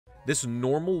This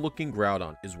normal looking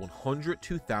Groudon is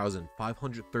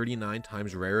 102,539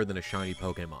 times rarer than a shiny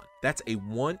Pokemon. That's a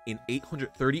 1 in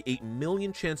 838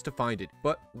 million chance to find it.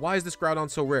 But why is this Groudon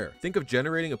so rare? Think of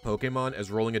generating a Pokemon as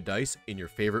rolling a dice in your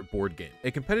favorite board game. A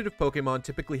competitive Pokemon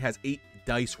typically has 8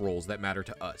 dice rolls that matter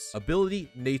to us: ability,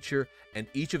 nature, and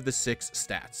each of the 6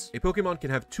 stats. A Pokemon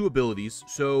can have 2 abilities,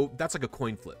 so that's like a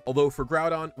coin flip. Although for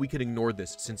Groudon, we can ignore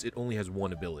this since it only has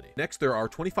 1 ability. Next, there are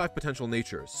 25 potential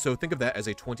natures, so think of that as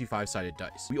a 25-sided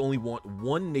dice. We only want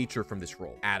 1 nature from this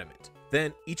roll, Adamant.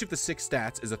 Then, each of the 6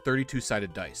 stats is a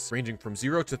 32-sided dice, ranging from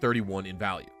 0 to 31 in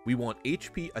value. We want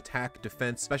HP, attack,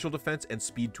 defense, special defense, and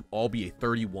speed to all be a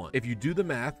 31. If you do the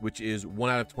math, which is 1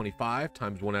 out of 25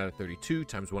 times 1 out of 32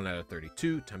 times 1 out of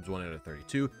 32 times 1 out of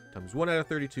 32 times 1 out of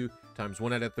 32 times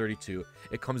 1 out of 32,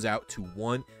 it comes out to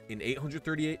 1 in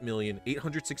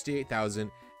 838,868,800.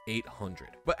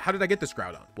 But how did I get this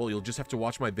Groudon? Well, you'll just have to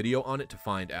watch my video on it to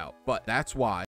find out. But that's why